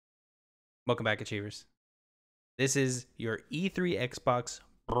Welcome back, Achievers. This is your E3 Xbox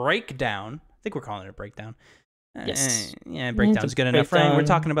breakdown. I think we're calling it a breakdown. Yes. Yeah, It's breakdown's a good enough, right? We're talking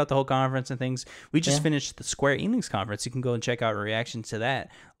breakdown. about the whole conference and things. We just Yeah. finished the Square Enix conference. You can go and check out a reaction to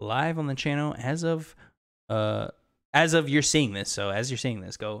that live on the channel as of you're seeing this. So as you're seeing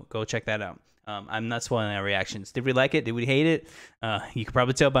this, go check that out. I'm not spoiling our reactions. Did we like it? Did we hate it? You can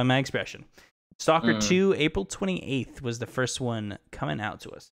probably tell by my expression. Stalker Mm. 2, April 28th was the first one coming out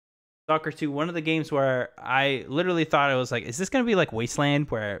to us. Stalker 2, one of the games where I literally thought I was like, is this going to be like Wasteland?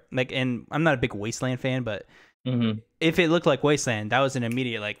 Where, like, and I'm not a big Wasteland fan, but Hmm. if it looked like Wasteland, that was an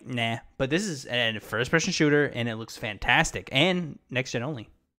immediate, like, nah. But this is a first person shooter, and it looks fantastic, and next gen only.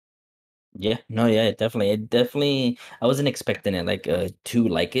 Yeah. No. Yeah. Definitely. It definitely. I wasn't expecting it to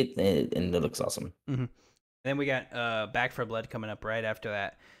like it, and it looks awesome. Mm-hmm. Then we got Back for Blood coming up right after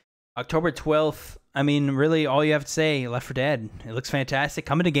that. October 12th. I mean, really, all you have to say, Left 4 Dead. It looks fantastic.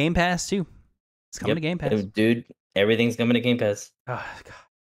 Coming to Game Pass, too. It's coming to Yep. Game Pass. Dude, everything's coming to Game Pass. Oh, God.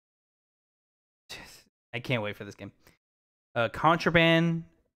 I can't wait for this game. Contraband,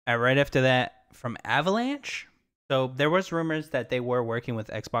 right after that, from Avalanche. So there was rumors that they were working with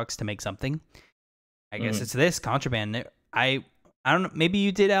Xbox to make something. I guess it's this Contraband. I don't know. Maybe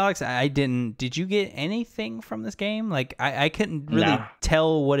you did, Alex. I didn't. Did you get anything from this game? Like I couldn't really Nah.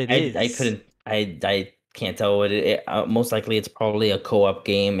 tell what it I is. couldn't. I can't tell what most likely it's probably a co-op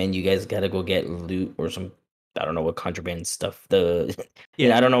game, and you guys gotta go get loot or some. I don't know what contraband stuff.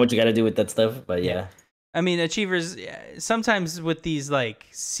 Yeah, I don't know what you gotta do with that stuff, but yeah. yeah. I mean, Achievers. Sometimes with these like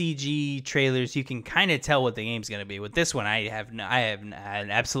CG trailers, you can kind of tell what the game's gonna be. With this one, I have had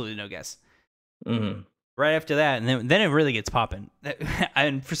absolutely no guess. Hmm. Right after that, and then it really gets popping.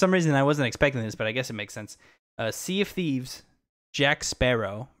 And for some reason, I wasn't expecting this, but I guess it makes sense. Sea of Thieves, Jack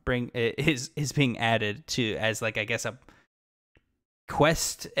Sparrow is being added to as like I guess a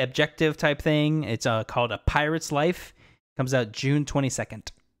quest objective type thing. It's called A Pirate's Life. Comes out June 22nd.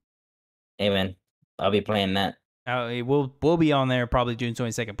 Hey man, I'll be playing that. We'll be on there probably June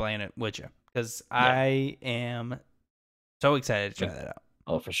 22nd playing it with you because Yeah. I am so excited to try that out.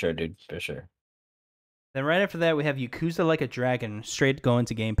 Oh, for sure, dude. For sure. Then right after that, we have Yakuza Like a Dragon straight going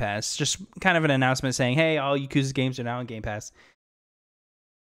to Game Pass. Just kind of an announcement saying, hey, all Yakuza games are now on Game Pass.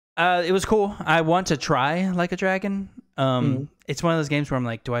 It was cool. I want to try Like a Dragon. Mhm. It's one of those games where I'm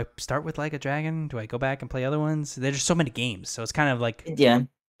like, do I start with Like a Dragon? Do I go back and play other ones? There's just so many games, so it's kind of like Yeah.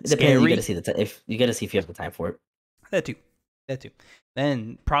 It depends. You gotta scary. see the if you gotta see if you have the time for it. That too. That too.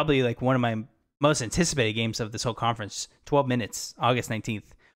 Then probably like one of my most anticipated games of this whole conference, 12 minutes, August 19th.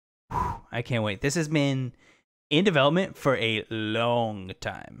 Whew, I can't wait. This has been in development for a long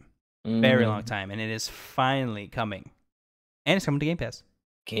time. Very long Mm, time. And it is finally coming. And it's coming to Game Pass.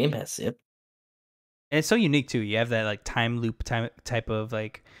 Game Pass. Yep. And it's so unique too. You have that like time loop type of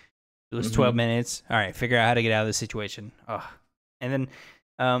like it was 12 Hmm. minutes. All right, figure out how to get out of this situation. Oh. And then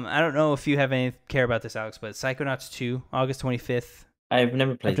I don't know if you have any care about this, Alex, but Psychonauts 2, August 25th. I've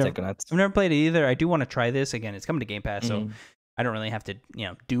never I've played never Psychonauts. I've never played it either. I do want to try this. Again, it's coming to Game Pass, so Hmm. I don't really have to,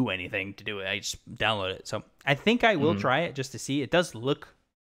 do anything to do it. I just download it. So I think I will Hmm. try it just to see. It does look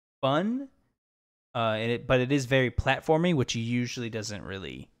fun. But it is very platformy, which usually doesn't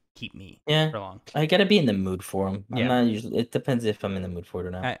really keep me Yeah. for long. I gotta be in the mood for them. I'm Yeah. not usually. It depends if I'm in the mood for it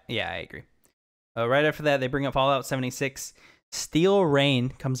or not. Yeah, I agree. Right after that, they bring up Fallout 76. Steel Rain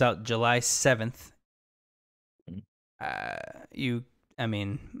comes out July 7th. Mm. Uh, you, I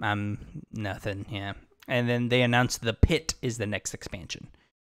mean, I'm nothing. Yeah. And then they announced The Pit is the next expansion.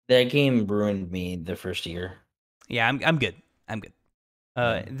 That game ruined me the first year. Yeah, I'm good. I'm good.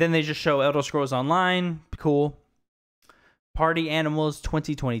 Mm. Then they just show Elder Scrolls Online. Cool. Party Animals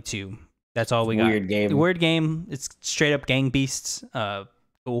 2022. That's all we got. Weird game. Weird game. It's straight up gang beasts.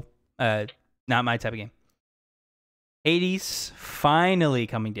 Cool. Not my type of game. Hades finally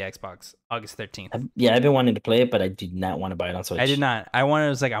coming to Xbox August 13th. Yeah, I've been wanting to play it, but I did not want to buy it on I did Switch. not. I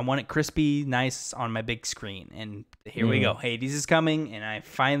want it crispy, nice on my big screen. And here we go. Mm. Hades is coming, and I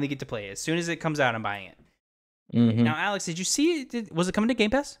finally get to play it. As soon as it comes out, I'm buying it. Hmm. Now, Alex, did you see it? Was it coming to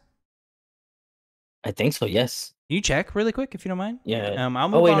Game Pass? I think so. Yes. Can you check really quick if you don't mind? Yeah. I'll Oh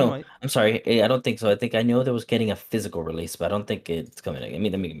move wait, on. no. I'm sorry. I don't think so. I think I know there was getting a physical release, but I don't think it's coming.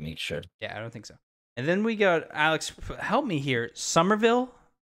 Let me make sure. Yeah, I don't think so. And then we got Alex. Help me here. Somerville.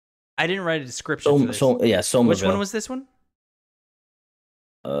 I didn't write a description for this. Yeah, Which one Somerville. was this one?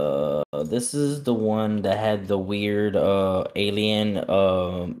 This is the one that had the weird alien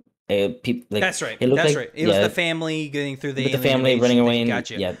like That's right. it looked That's like, right. It was yeah, the family getting through the with the alien family running invasion away, thing. and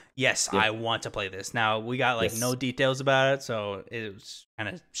Gotcha. yeah, Yes, yep, I want to play this. Now we got like no yes. details about it, so it was kind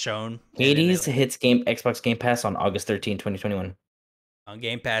of shown. And then Hades hits Xbox Game Pass on August 13, 2021. On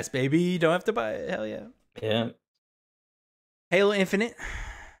Game Pass, baby. You don't have to buy it. Hell yeah. Yeah. Halo Infinite.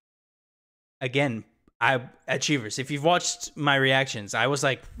 Again, Achievers. If you've watched my reactions, I was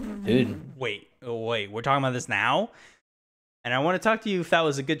like, Dude. wait, we're talking about this now? And I want to talk to you if that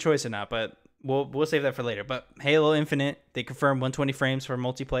was a good choice or not, but we'll save that for later. But Halo Infinite, they confirmed 120 frames for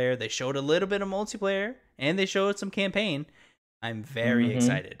multiplayer. They showed a little bit of multiplayer, and they showed some campaign. I'm very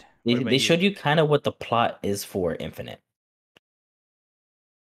excited. They showed you kind of what the plot is for Infinite.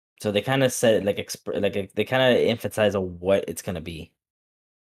 So they kind of said they kind of emphasize on what it's gonna be.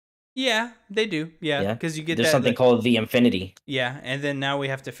 Yeah, they do. Yeah, because you get there's that, something like, called the Infinity. Yeah, and then now we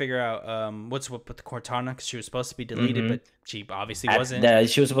have to figure out what's with the Cortana, because she was supposed to be deleted, but she obviously wasn't.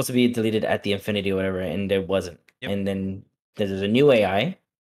 She was supposed to be deleted at the Infinity or whatever, and it wasn't. Yep. And then there's a new AI.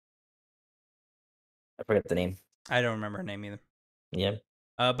 I forget the name. I don't remember her name either. Yeah.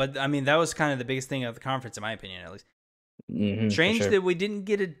 But I mean, that was kind of the biggest thing of the conference, in my opinion, at least. Strange sure. that we didn't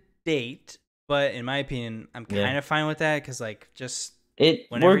get a date, but in my opinion, I'm kind of fine with that, because like, just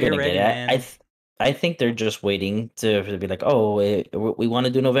whenever you're ready, man. I think they're just waiting to be like, oh, we want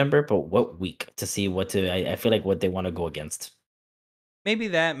to do November, but what week to see what to. I feel like what they want to go against. Maybe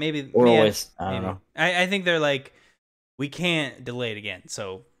that, maybe or yeah, always. I don't know. I think they're like, we can't delay it again,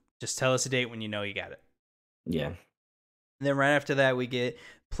 so just tell us a date when you know you got it. Yeah. And then right after that, we get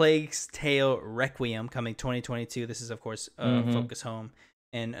Plague's Tale Requiem coming 2022. This is, of course, Focus Home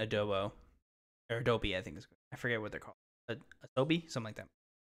and Adobe, I think. I forget what they're called. Adobe? Something like that.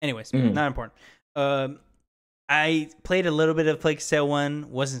 Anyways, not important. I played a little bit of Plague's Tale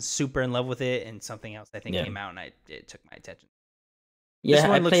 1, wasn't super in love with it, and something else I think came out, and it took my attention. Yeah,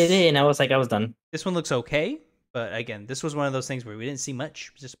 I played it, and I was done. This one looks okay. But again, this was one of those things where we didn't see much.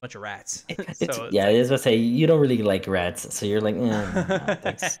 It was just a bunch of rats. I was gonna say, you don't really like rats, so you're like,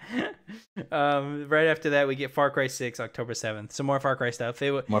 thanks. Right after that, we get Far Cry 6, October 7th. Some more Far Cry stuff.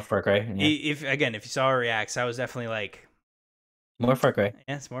 More Far Cry. Yeah. If you saw our reacts, I was definitely like, more Far Cry.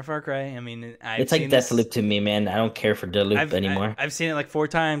 Yeah, it's more Far Cry. I mean, it's like Deathloop to me, man. I don't care for Deathloop anymore. I've seen it like 4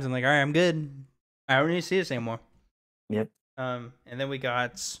 times. I'm like, all right, I'm good. I don't need to see this anymore. Yep. And then we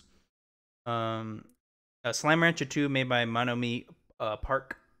got Slime Rancher 2, made by Monomi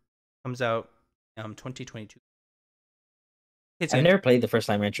Park, comes out 2022. I've never played the first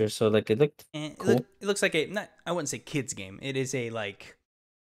Slime Rancher, so like it looked cool. It looks like I wouldn't say kids game. It is a like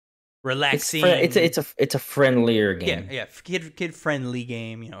relaxing. It's a friendlier game. Yeah, kid friendly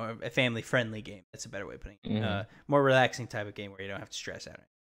game. You know, a family friendly game. That's a better way of putting it. More relaxing type of game where you don't have to stress out.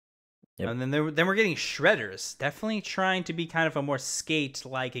 Yep. And then we're getting Shredders, definitely trying to be kind of a more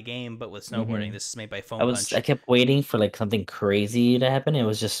skate-like a game, but with snowboarding. This is made by Foam Punch. I kept waiting for like something crazy to happen. It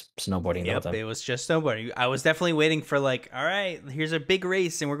was just snowboarding. Yep, it was just snowboarding. I was definitely waiting for like, all right, here's a big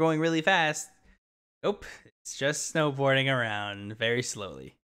race and we're going really fast. Nope, it's just snowboarding around very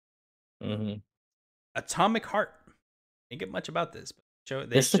slowly. Atomic Heart. Didn't get much about this, but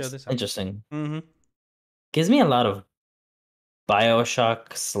they show this. Interesting. Gives me a lot of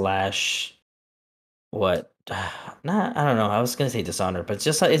BioShock / what? I don't know. I was gonna say Dishonored, but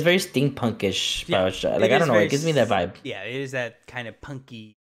it's very steampunkish. BioShock. Like I don't know. It gives me that vibe. Yeah, it is that kind of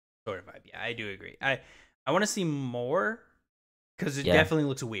punky sort of vibe. Yeah, I do agree. I want to see more because it definitely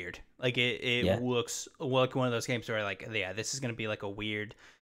looks weird. Like it looks like one of those games where like, yeah, this is gonna be like a weird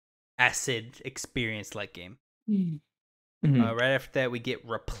acid experience like game. Right after that, we get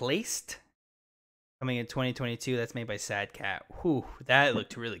Replaced. Coming in 2022, that's made by Sad Cat. Whew, that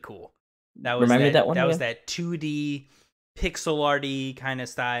looked really cool. That was that was that 2D pixel arty kind of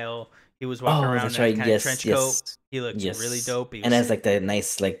style. He was walking around in a kind of trench coat. He looked really dope. And has like that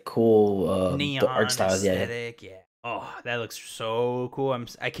nice, like cool neon art style. Aesthetic. Yeah. Oh, that looks so cool.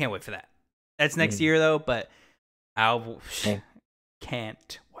 I can't wait for that. That's next year though, but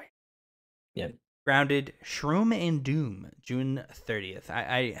can't wait. Yeah. Grounded, Shroom and Doom, June 30th.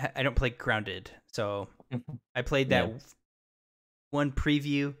 I don't play Grounded, so I played that one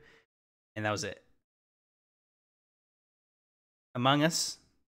preview, and that was it. Among Us.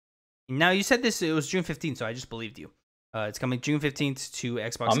 Now you said it was June 15th, so I just believed you. It's coming June 15th to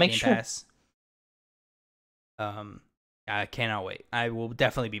Xbox Game Pass. I cannot wait. I will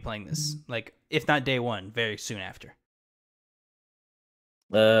definitely be playing this, like if not day one, very soon after.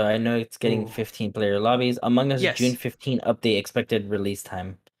 I know it's getting 15-player lobbies. Among Us June 15 update expected release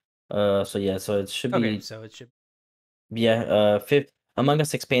time. So it should be. Okay, so it should. Yeah. Among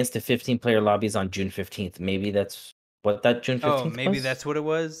Us expands to 15-player lobbies on June 15th. Maybe that's what that June 15th. Oh, maybe that's what it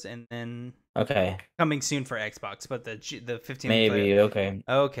was, and then coming soon for Xbox, but the 15th. Maybe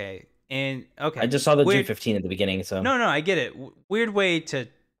okay. And I just saw the June 15 at the beginning, so no, I get it. Weird way to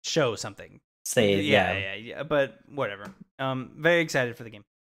show something. Say yeah, but whatever. Very excited for the game.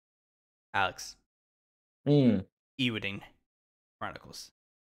 Alex, Mm. Ewing Chronicles.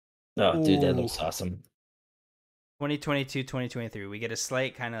 Oh, dude, that Ooh. looks awesome. 2022, 2023. We get a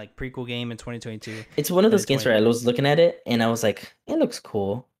slight kind of like prequel game in 2022. It's one of Then those in games where I 2023. was looking at it and I was like, it looks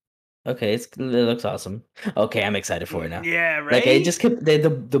cool. Okay, it looks awesome. Okay, I'm excited for it now. Yeah, Like it right? just kept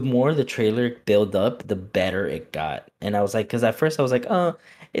the more the trailer built up, the better it got. And I was like, because at first I was like, oh,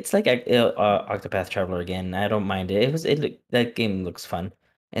 it's like Octopath Traveler again. I don't mind it. That game looks fun.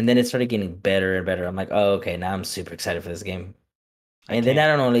 And then it started getting better and better. I'm like, oh, okay, now I'm super excited for this game. I And they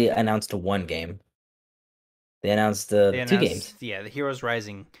can't. not only announced one game, they announced They the two games. announced, yeah, the Heroes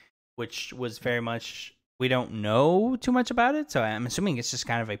Rising, which was very much, we don't know too much about it, so I'm assuming it's just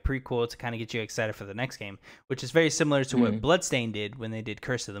kind of a prequel to kind of get you excited for the next game, which is very similar to what Mm-hmm. Bloodstain did when they did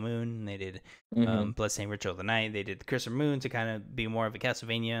Curse of the Moon, and they did Mm-hmm. Bloodstain Ritual of the Night. They did Curse of the Moon to kind of be more of a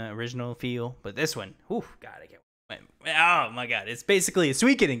Castlevania original feel, but this one, God, I can't wait. Oh my God, it's basically a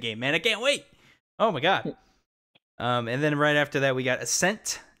Suikoden game, man. I can't wait. Oh my God. And then right after that, we got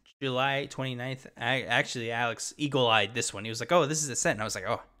Ascent, July 29th. Actually, Alex eagle-eyed this one. He was like, oh, this is Ascent. And I was like,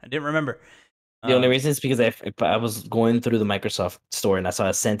 oh, I didn't remember. The only reason is because I was going through the Microsoft store and I saw a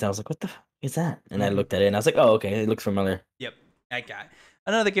Ascent and I was like, what the f is that? And I looked at it and I was like, oh, okay, it looks familiar. Yep, I got it.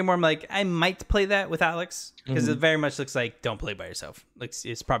 Another game where I'm like, I might play that with Alex because it Mhm. very much looks like don't play by yourself. Like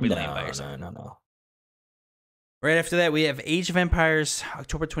it's probably lame by No, yourself. no. Right after that, we have Age of Empires,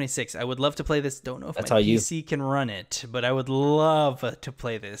 October 26th. I would love to play this. Don't know if That's my all you. PC can run it, but I would love to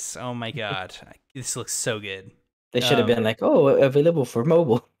play this. Oh my God, this looks so good. They should have been like, oh, available for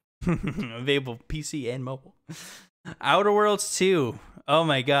mobile. Available PC and mobile. Outer Worlds 2. Oh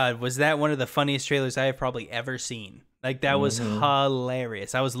my God, was that one of the funniest trailers I have probably ever seen? Like that was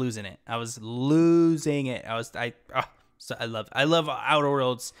hilarious. I was losing it. I love Outer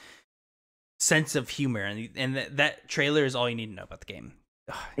Worlds sense of humor, and that trailer is all you need to know about the game.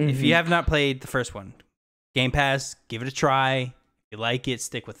 If you have not played the first one, Game Pass, give it a try. If you like it,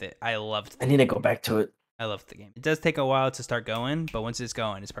 stick with it. I need to go back to it. I loved the game. It does take a while to start going, but once it's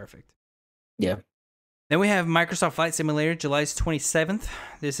going, it's perfect. Yeah. Then we have Microsoft Flight Simulator, July 27th.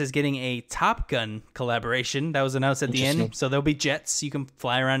 This is getting a Top Gun collaboration that was announced at the end. So there'll be jets you can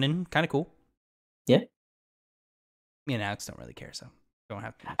fly around in. Kind of cool. Yeah. Me and Alex don't really care, so don't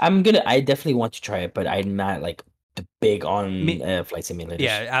have to. I definitely want to try it, but I'm not like the big on flight simulators.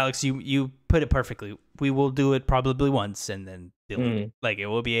 Yeah, Alex, you put it perfectly. We will do it probably once and then delete. Like it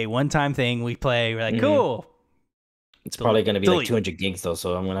will be a one-time thing we play. We're like, cool. It's probably going to be like 200 gigs though,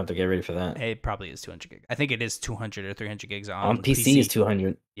 so I'm going to have to get ready for that. It probably is 200 gigs. I think it is 200 or 300 gigs on PC. Is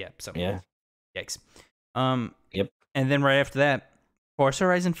 200. Yeah. So yeah. Yikes. Yep. And then right after that, Forza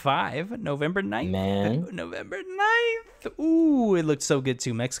Horizon 5, November 9th. Man. November 9th. Ooh, it looks so good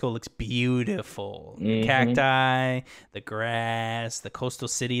too. Mexico looks beautiful. The cacti, the grass, the coastal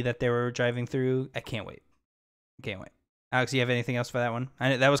city that they were driving through. I can't wait. Alex, do you have anything else for that one?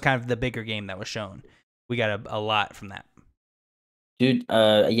 That was kind of the bigger game that was shown. We got a lot from that. Dude,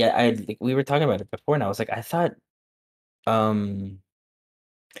 yeah, we were talking about it before and I was like, I thought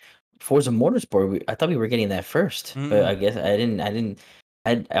Forza Motorsport, I thought we were getting that first, but I guess I didn't.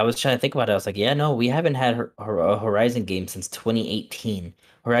 I was trying to think about it. I was like, yeah, no, we haven't had a Horizon game since 2018.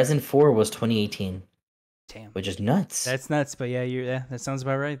 Horizon 4 was 2018. Damn. Which is nuts. That's nuts, but yeah, that sounds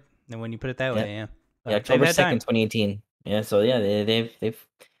about right. And when you put it that way, yeah. Yeah, October 2nd, 2018. Yeah, so yeah,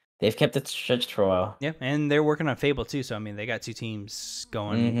 they've kept it stretched for a while. Yeah, and they're working on Fable too, so I mean they got two teams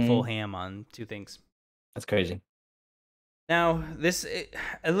going full ham on two things. That's crazy. Now, this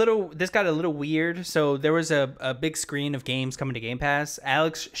got a little weird. So there was a big screen of games coming to Game Pass.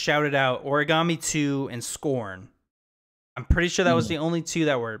 Alex shouted out Origami 2 and Scorn. I'm pretty sure that was the only two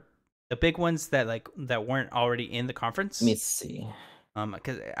that were the big ones that weren't already in the conference. Let me see.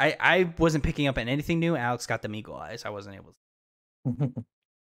 Because I wasn't picking up on anything new. Alex got them eagle eyes. I wasn't able to.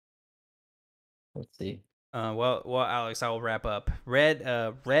 Let's see. Well, Alex, I will wrap up.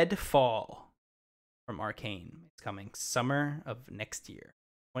 Redfall from Arcane. It's coming summer of next year,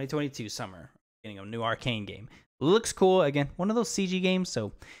 2022 summer. Getting a new Arcane game. Looks cool. Again, one of those CG games.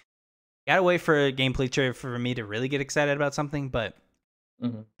 So gotta wait for a gameplay trailer for me to really get excited about something. But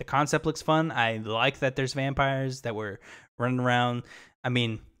the concept looks fun. I like that there's vampires that were running around. I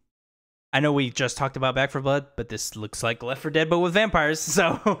mean, I know we just talked about Back 4 Blood, but this looks like Left 4 Dead, but with vampires.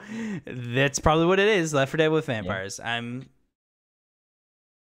 So that's probably what it is. Left 4 Dead with vampires. Yeah.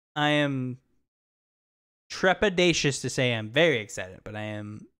 I am trepidatious to say I'm very excited, but I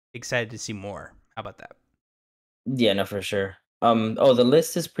am excited to see more. How about that? Yeah, no, for sure. The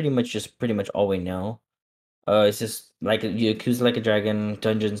list is pretty much all we know. It's just like Yakuza Like a Dragon,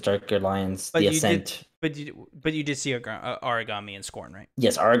 Dungeons, Dark Alliance, The Ascent. but you did see Origami and Scorn, right?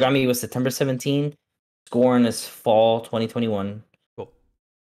 Yes, Origami was September 17. Scorn is fall 2021. Cool.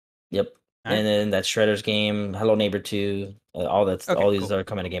 Yep. All right. And then that Shredder's game, Hello Neighbor 2, Okay. all these Cool. are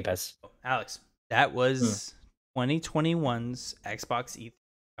coming to Game Pass. Alex, that Hmm. was 2021's Xbox E3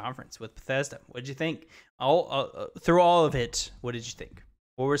 conference with Bethesda. What did you think? Through all of it, what did you think?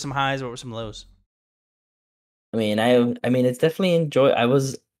 What were some highs? What were some lows? I mean it's definitely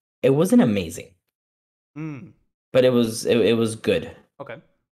it wasn't amazing, Mm. but it was good. Okay.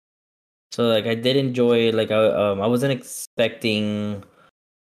 So like I did enjoy I wasn't expecting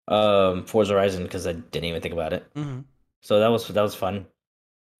Forza Horizon because I didn't even think about it. Mm-hmm. So that was fun.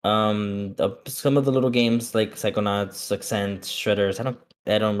 Some of the little games like Psychonauts, Ascent, Shredders,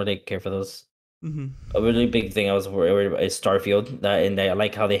 I don't really care for those. Mm-hmm. A really big thing I was worried about is Starfield. I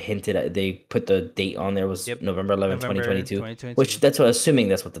like how they hinted at they put the date on there was Yep. November 11th, November 2022, 2022. which that's what assuming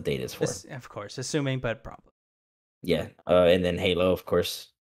that's what the date is for. Of course, assuming, but probably. Yeah. And then Halo, of course,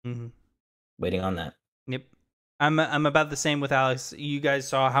 Mm-hmm. waiting on that. Yep. I'm about the same with Alex. You guys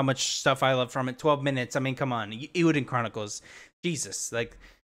saw how much stuff I love from it. 12 minutes. I mean, come on. Ewood Chronicles. Jesus. Like,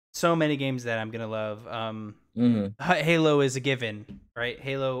 so many games that I'm going to love. Halo is a given, right?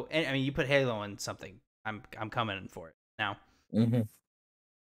 Halo. I mean, you put Halo in something. I'm coming for it now. Mm-hmm.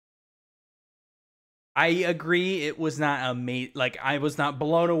 I agree. It was not amazing. Like, I was not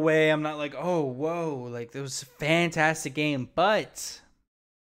blown away. I'm not like, oh, whoa. Like, it was a fantastic game, but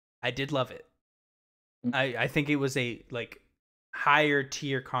I did love it. I think it was a like higher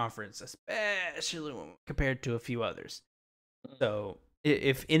tier conference, especially compared to a few others. So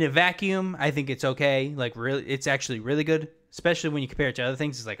if in a vacuum, I think it's okay. Like really, it's actually really good, especially when you compare it to other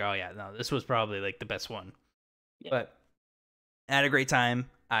things. It's like, oh yeah, no, this was probably like the best one. Yeah. But I had a great time.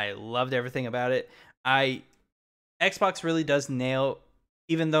 I loved everything about it. Xbox really does nail,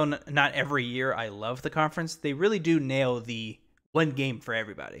 even though not every year I love the conference, they really do nail the one game for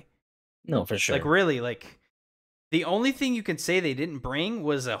everybody. No, for Like sure. really, like the only thing you can say they didn't bring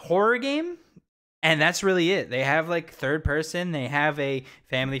was a horror game, and that's really it. They have like third person, they have a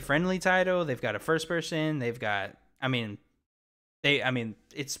family friendly title, they've got a first person, they've got I mean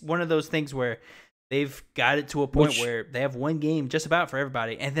it's one of those things where they've got it to a point where they have one game just about for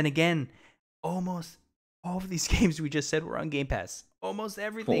everybody. And then again, almost all of these games we just said were on Game Pass. Almost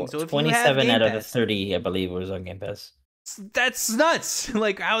everything. So if you have 27 Game out of the Pass, 30, I believe, was on Game Pass. that's nuts.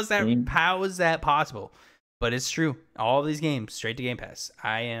 Like how is that possible? But it's true. All of these games straight to Game Pass.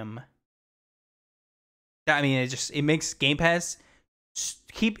 I mean, it makes Game Pass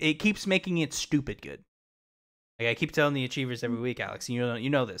keeps making it stupid good. Like I keep telling the achievers every week, Alex. You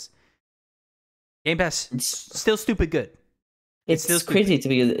know this. Game Pass still stupid good. It's still crazy to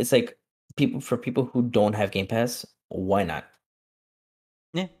me. It's like people who don't have Game Pass, why not?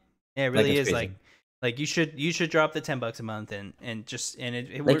 Yeah, it really is crazy. like you should drop the $10 a month and it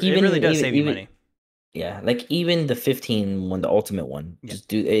Even really does save you money. Yeah, like even the 15 one, the ultimate one. Yeah. Just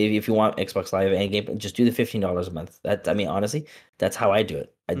do if you want Xbox Live and Game, just do the $15 a month. I mean, honestly, that's how I do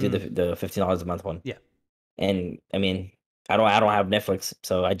it. I do the $15 a month one. Yeah. And I mean, I don't have Netflix,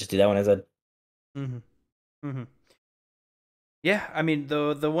 so I just do that one as a. Yeah, I mean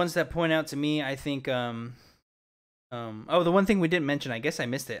the ones that point out to me, I think the one thing we didn't mention, I guess I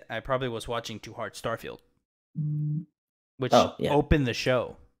missed it. I probably was watching too hard Starfield, which opened the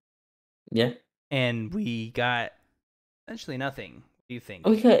show. Yeah. And we got essentially nothing. What do you think?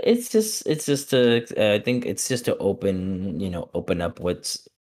 Oh yeah, it's just to I think it's just to open up what's.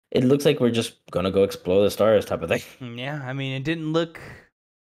 It looks like we're just gonna go explore the stars type of thing. Yeah, I mean it didn't look.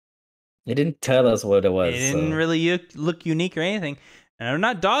 It didn't tell us what it was. It didn't really look unique or anything. And I'm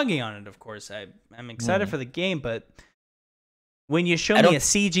not dogging on it, of course. I'm excited for the game, but when you show me a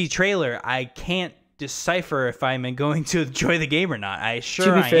CG trailer, I can't decipher if I'm going to enjoy the game or not. I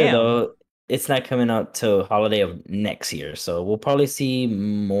am. Though, it's not coming out till holiday of next year, so we'll probably see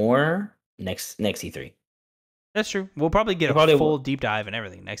more next E3. That's true. We'll probably get a full deep dive and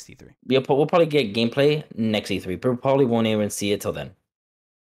everything next E3. We'll probably get gameplay next E3, but we probably won't even see it till then.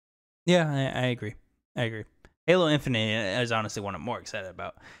 Yeah, I agree. Halo Infinite is honestly one I'm more excited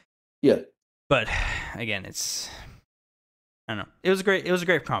about. Yeah. But again, I don't know. It was a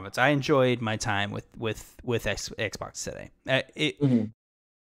great conference. I enjoyed my time with Xbox today.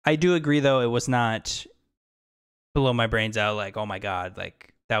 I do agree though, it was not blow my brains out like, oh my god,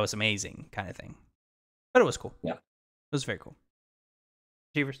 like that was amazing kind of thing. But it was cool. Yeah. It was very cool.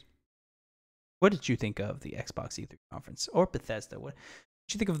 Achievers, what did you think of the Xbox E3 conference or Bethesda? What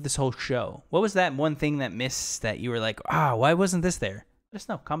did you think of this whole show? What was that one thing that missed that you were like, why wasn't this there? Let us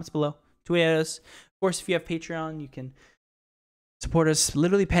know. Comments below. Tweet at us. Of course, if you have Patreon, you can Support us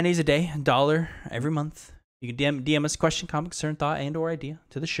literally pennies a day, $1 every month. You can DM us a question, comment, concern, thought, and or idea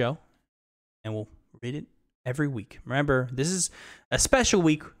to the show, and we'll read it every week. Remember, this is a special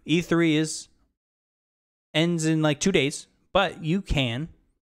week. E3 ends in like 2 days, but you can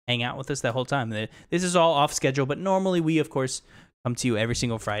hang out with us that whole time. This is all off schedule, but normally we, of course, come to you every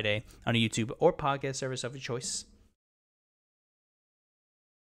single Friday on a YouTube or podcast service of your choice.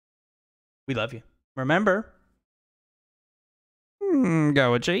 We love you. Remember,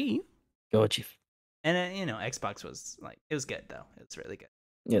 go achieve. Go Chief. And Xbox was like, it was good though. It's really good.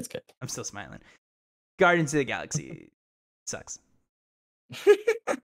 Yeah, it's good. I'm still smiling. Guardians of the Galaxy sucks.